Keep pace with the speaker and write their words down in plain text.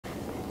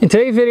In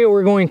today's video,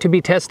 we're going to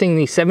be testing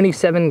the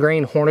 77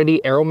 grain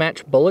Hornady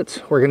Aeromatch bullets.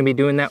 We're going to be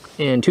doing that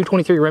in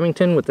 223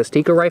 Remington with this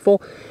Tikka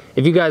rifle.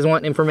 If you guys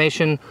want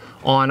information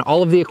on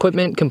all of the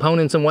equipment,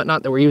 components, and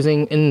whatnot that we're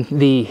using in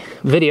the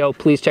video,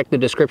 please check the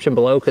description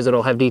below because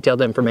it'll have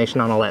detailed information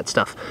on all that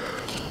stuff.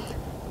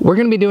 We're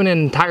going to be doing an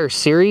entire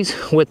series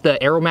with the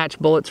Aeromatch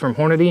bullets from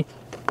Hornady.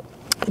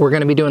 We're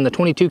going to be doing the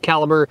 22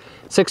 caliber,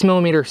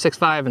 6mm,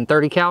 6.5, and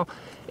 30 cal.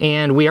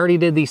 And we already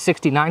did the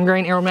 69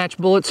 grain Aeromatch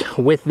bullets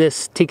with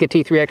this Tikka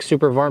T3X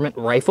Super Varmint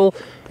rifle,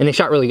 and they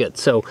shot really good.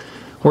 So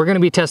we're going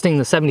to be testing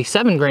the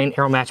 77 grain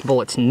Aeromatch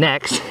bullets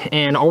next,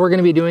 and all we're going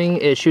to be doing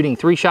is shooting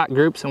 3-shot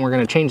groups, and we're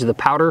going to change the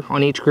powder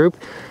on each group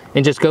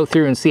and just go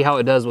through and see how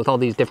it does with all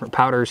these different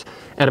powders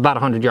at about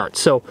 100 yards.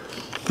 So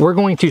we're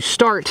going to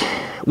start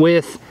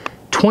with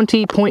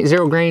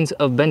 20.0 grains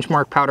of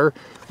benchmark powder.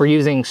 We're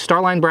using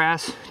Starline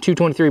brass,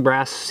 223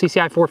 brass,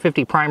 CCI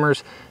 450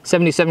 primers,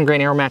 77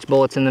 grain Aeromatch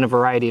bullets, and then a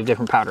variety of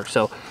different powders.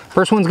 So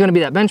first one's gonna be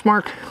that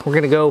benchmark. We're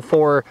gonna go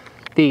for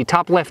the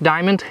top left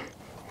diamond,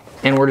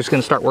 and we're just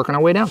gonna start working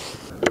our way down.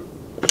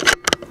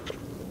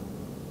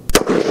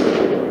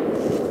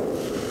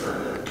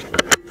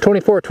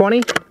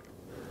 .24-20,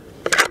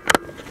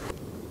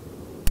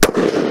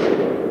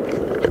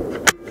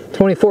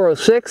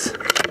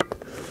 24-06,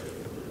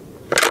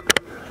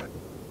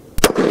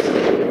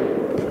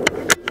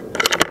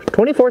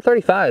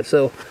 24-35.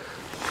 So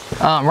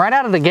right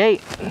out of the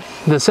gate,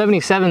 the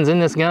 77s in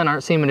this gun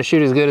aren't seeming to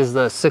shoot as good as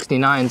the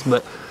 69s,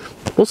 but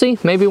we'll see.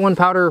 Maybe one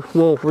powder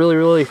will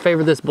really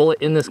favor this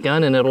bullet in this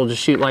gun and it'll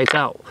just shoot lights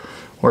out.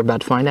 We're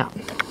about to find out.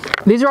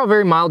 These are all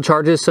very mild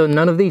charges, so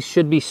none of these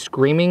should be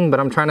screaming, but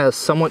I'm trying to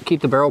somewhat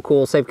keep the barrel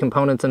cool, save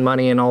components and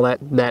money and all that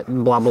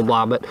blah blah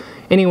blah. But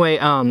anyway,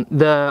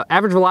 the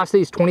average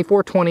velocity is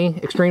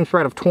 24-20, extreme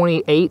spread of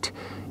 28,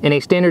 and a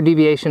standard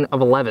deviation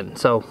of 11.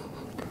 So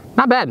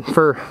not bad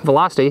for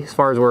velocity as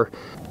far as we're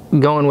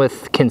going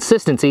with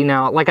consistency.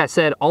 Now, like I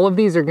said, all of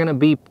these are gonna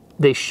be,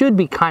 they should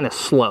be kind of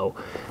slow,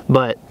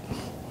 but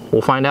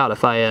we'll find out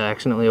if I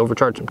accidentally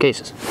overcharge some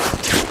cases.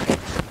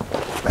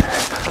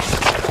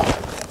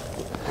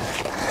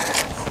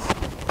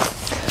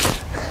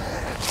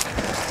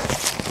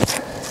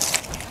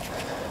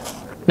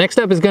 Next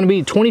up is gonna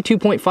be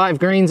 22.5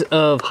 grains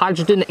of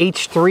hydrogen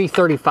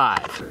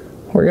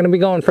H335. We're gonna be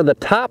going for the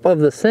top of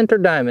the center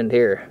diamond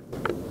here.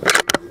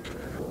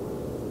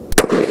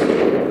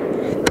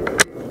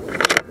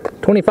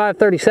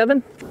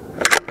 25-37,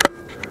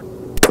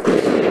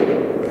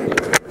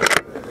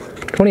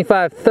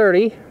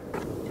 25-30,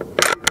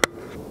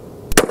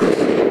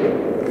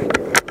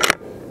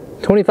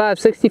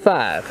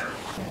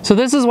 25-65. So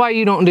this is why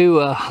you don't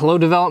do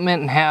load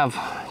development and have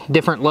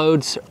different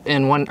loads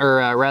in one,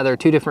 or rather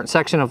two different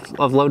sections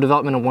of load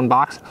development in one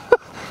box.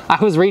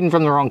 I was reading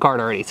from the wrong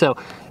card already. So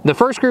the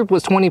first group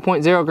was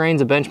 20.0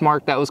 grains of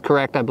benchmark. That was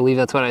correct. I believe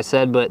that's what I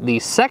said. But the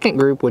second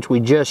group, which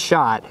we just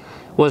shot,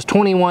 was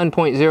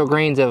 21.0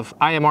 grains of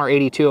IMR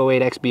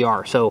 8208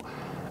 XBR. So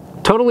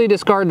totally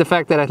discard the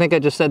fact that I think I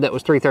just said that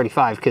was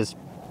 335, because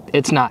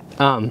it's not.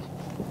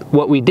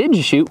 What we did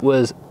shoot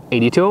was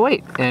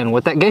 8208, and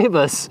what that gave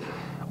us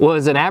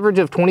was an average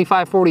of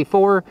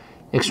 25.44,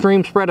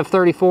 extreme spread of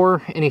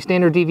 34, and a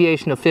standard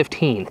deviation of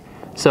 15.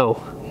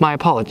 So my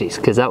apologies,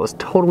 because that was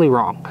totally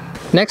wrong.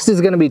 Next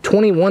is going to be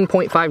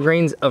 21.5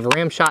 grains of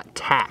Ramshot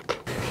tack.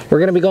 We're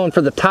going to be going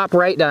for the top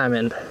right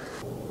diamond.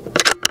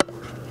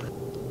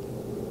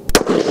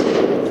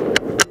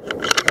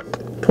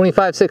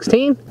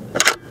 25-16,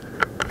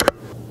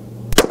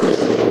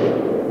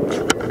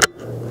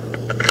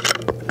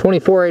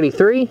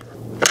 24-83,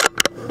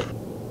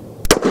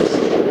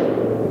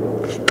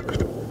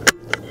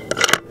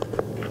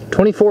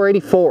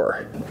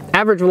 24-84.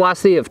 Average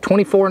velocity of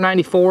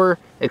 24-94,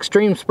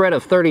 extreme spread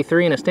of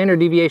 33, and a standard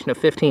deviation of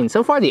 15.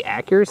 So far, the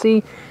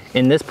accuracy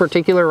in this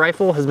particular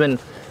rifle has been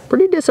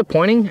pretty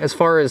disappointing as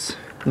far as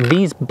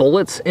these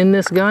bullets in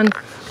this gun.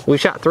 We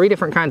shot 3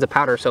 different kinds of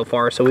powder so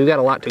far, so we've got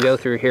a lot to go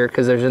through here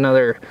because there's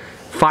another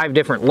 5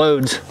 different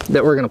loads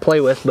that we're going to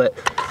play with. But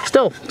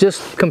still,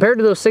 just compared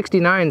to those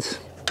 69s,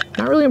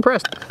 not really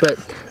impressed. But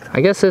I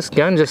guess this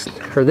gun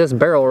or this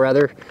barrel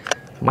rather,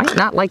 might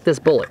not like this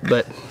bullet,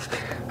 but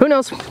who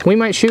knows? We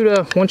might shoot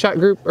a one-shot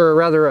group, or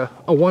rather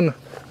a one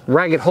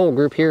ragged hole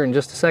group here in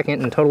just a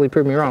second and totally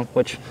prove me wrong,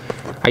 which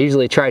I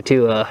usually try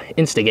to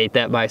instigate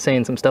that by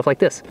saying some stuff like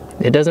this.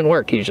 It doesn't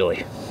work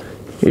usually.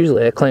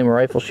 Usually I claim a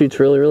rifle shoots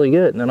really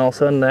good, and then all of a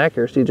sudden the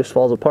accuracy just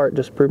falls apart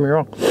just to prove me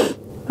wrong.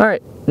 All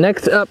right,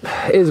 next up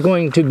is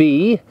going to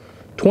be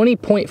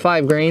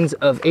 20.5 grains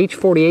of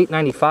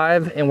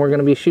H4895, and we're going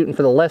to be shooting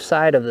for the left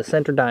side of the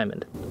center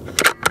diamond.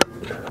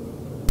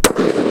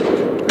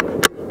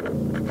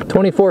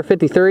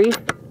 24-53,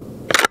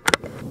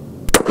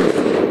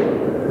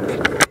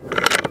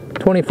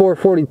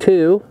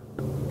 24-42,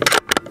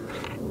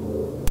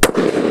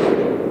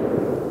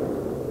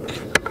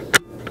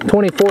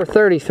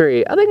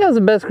 24-33. I think that was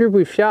the best group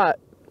we've shot.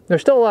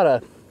 There's still a lot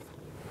of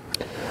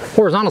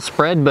horizontal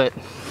spread, but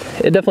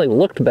it definitely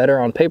looked better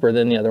on paper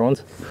than the other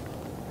ones.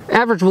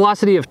 Average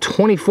velocity of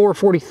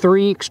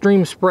 24.43,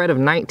 extreme spread of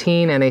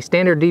 19, and a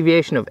standard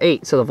deviation of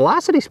 8. So the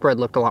velocity spread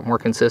looked a lot more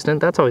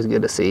consistent. That's always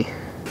good to see.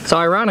 So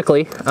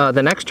ironically,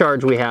 the next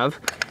charge we have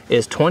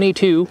is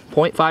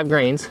 22.5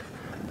 grains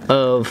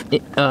of,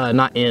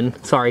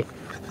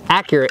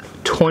 accurate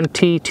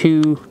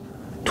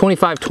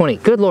 2520.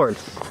 Good Lord.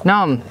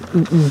 Now I'm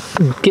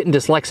getting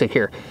dyslexic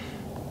here.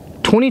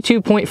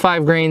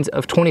 22.5 grains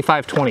of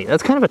 2520.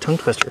 That's kind of a tongue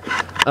twister.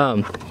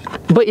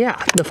 But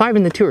yeah, the 5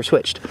 and the 2 are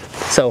switched.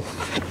 So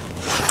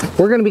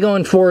we're gonna be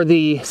going for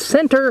the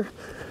center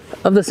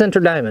of the center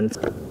diamonds.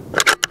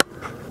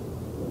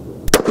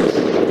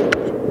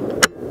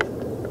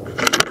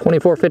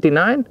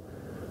 2459.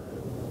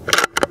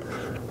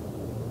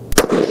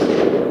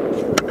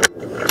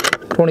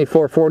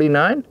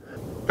 2449.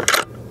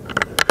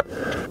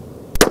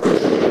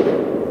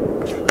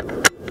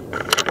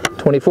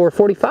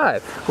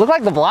 2445. Looked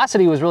like the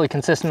velocity was really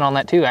consistent on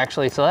that too,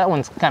 actually, so that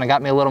one's kind of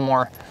got me a little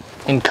more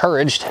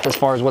encouraged as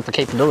far as what the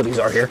capabilities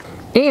are here.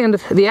 And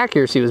the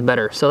accuracy was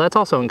better, so that's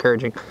also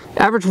encouraging.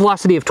 Average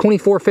velocity of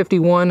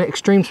 24.51,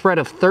 extreme spread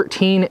of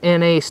 13,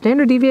 and a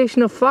standard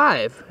deviation of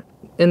 5.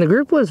 And the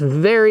group was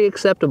very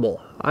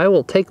acceptable. I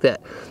will take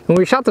that. When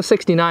we shot the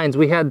 69s,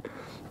 we had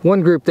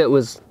one group that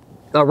was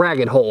a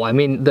ragged hole. I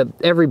mean,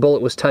 every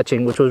bullet was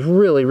touching, which was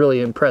really,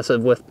 really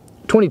impressive with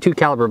 22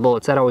 caliber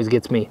bullets. That always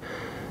gets me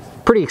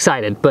pretty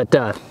excited, but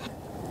that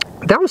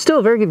was still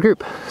a very good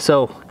group.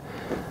 So,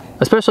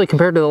 especially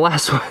compared to the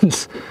last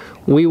ones,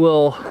 we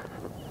will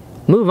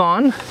move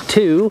on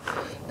to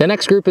the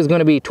next group. Is going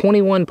to be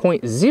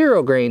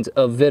 21.0 grains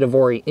of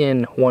Vitivori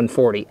in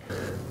 140.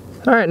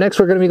 All right, next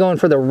we're going to be going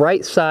for the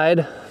right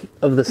side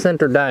of the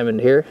center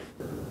diamond here.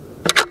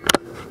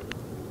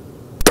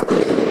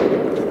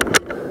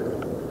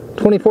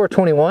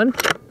 2421.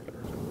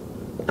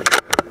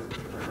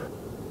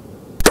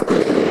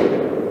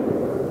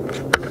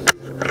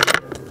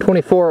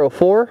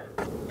 2404.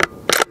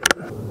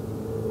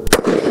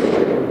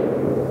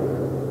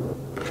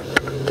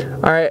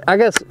 All right, I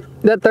guess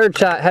that third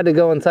shot had to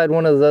go inside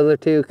one of those other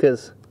two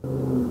because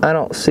I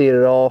don't see it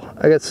at all.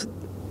 I guess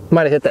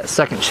might have hit that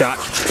second shot.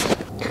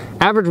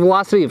 Average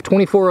velocity of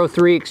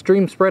 2403,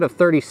 extreme spread of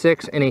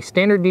 36, and a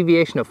standard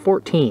deviation of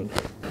 14.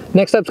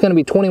 Next up is going to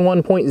be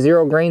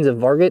 21.0 grains of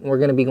Varget, and we're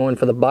going to be going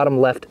for the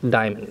bottom left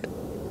diamond.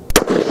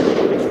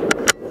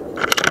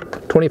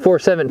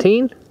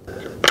 2417.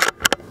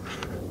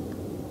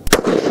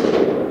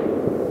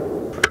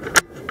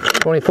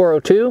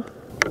 2402.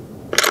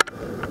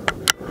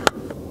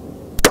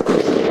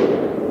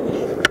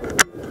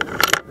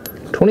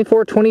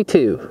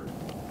 2422.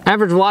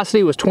 Average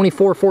velocity was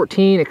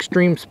 24.14,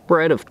 extreme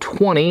spread of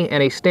 20,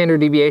 and a standard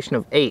deviation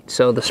of 8.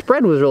 So the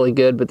spread was really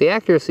good, but the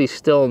accuracy is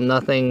still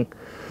nothing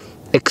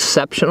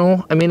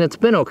exceptional. I mean, it's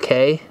been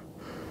okay,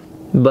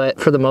 but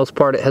for the most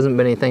part, it hasn't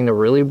been anything to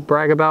really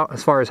brag about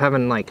as far as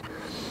having like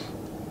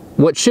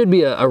what should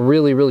be a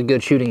really, really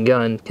good shooting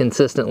gun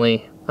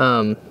consistently.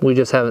 We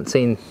just haven't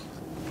seen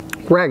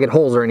ragged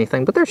holes or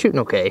anything, but they're shooting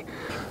okay.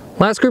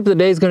 Last group of the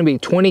day is going to be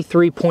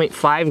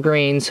 23.5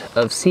 grains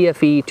of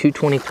CFE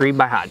 223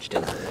 by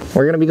Hodgdon.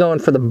 We're going to be going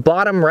for the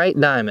bottom right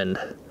diamond.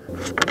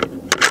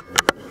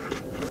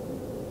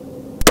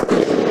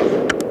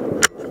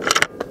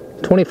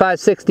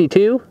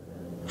 2562.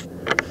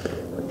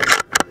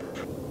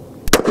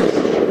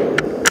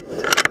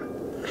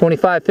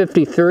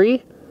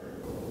 2553.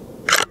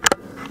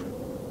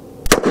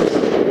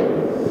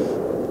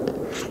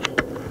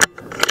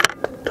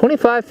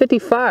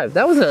 2555.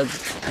 That was a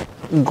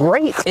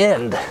great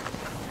end.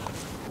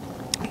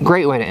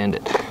 Great way to end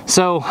it.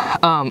 So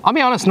I'll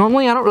be honest,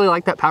 normally I don't really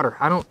like that powder.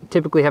 I don't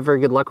typically have very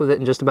good luck with it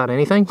in just about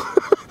anything.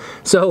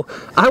 So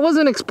I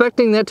wasn't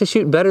expecting that to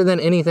shoot better than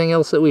anything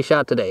else that we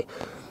shot today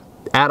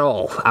at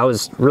all. I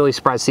was really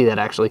surprised to see that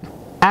actually.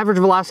 Average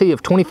velocity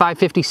of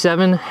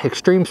 2557,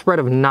 extreme spread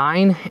of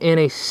 9, and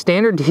a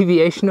standard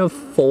deviation of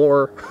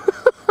 4.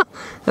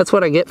 That's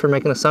what I get for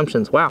making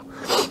assumptions. Wow.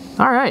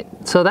 All right,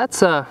 so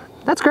that's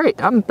great.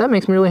 That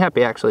makes me really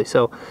happy actually.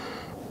 So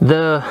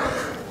the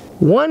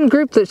one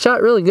group that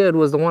shot really good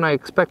was the one I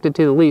expected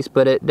to the least,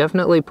 but it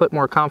definitely put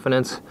more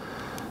confidence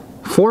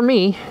for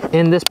me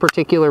in this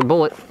particular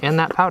bullet and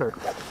that powder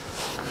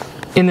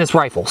in this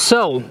rifle.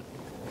 So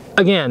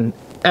again,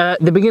 at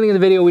the beginning of the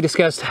video, we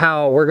discussed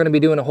how we're going to be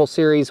doing a whole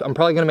series. I'm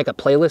probably going to make a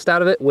playlist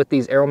out of it with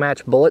these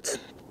Aeromatch bullets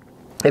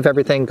if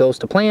everything goes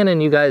to plan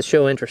and you guys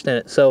show interest in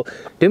it. So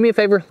do me a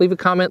favor, leave a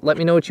comment, let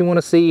me know what you want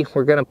to see.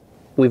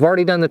 We've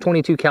already done the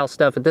 22 cal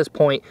stuff at this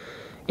point,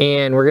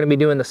 and we're going to be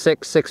doing the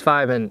 6,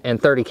 6.5,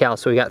 and 30 cal.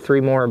 So we got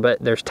 3 more, but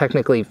there's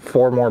technically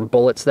 4 more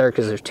bullets there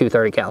because there's 2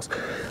 30 cals.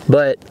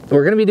 But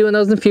we're going to be doing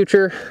those in the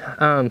future.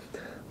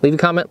 Leave a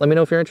comment, let me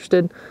know if you're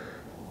interested.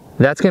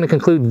 That's going to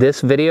conclude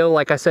this video.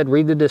 Like I said,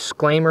 read the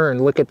disclaimer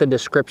and look at the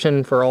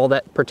description for all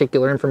that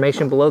particular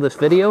information below this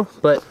video.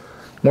 But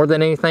more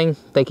than anything,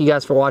 thank you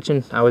guys for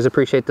watching. I always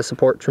appreciate the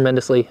support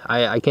tremendously.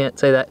 I can't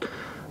say that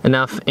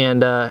enough.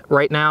 And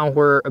right now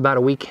we're about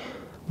a week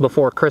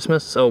before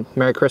Christmas, so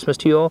Merry Christmas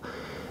to you all.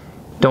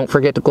 Don't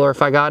forget to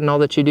glorify God in all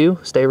that you do.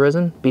 Stay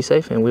risen, be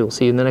safe, and we will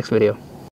see you in the next video.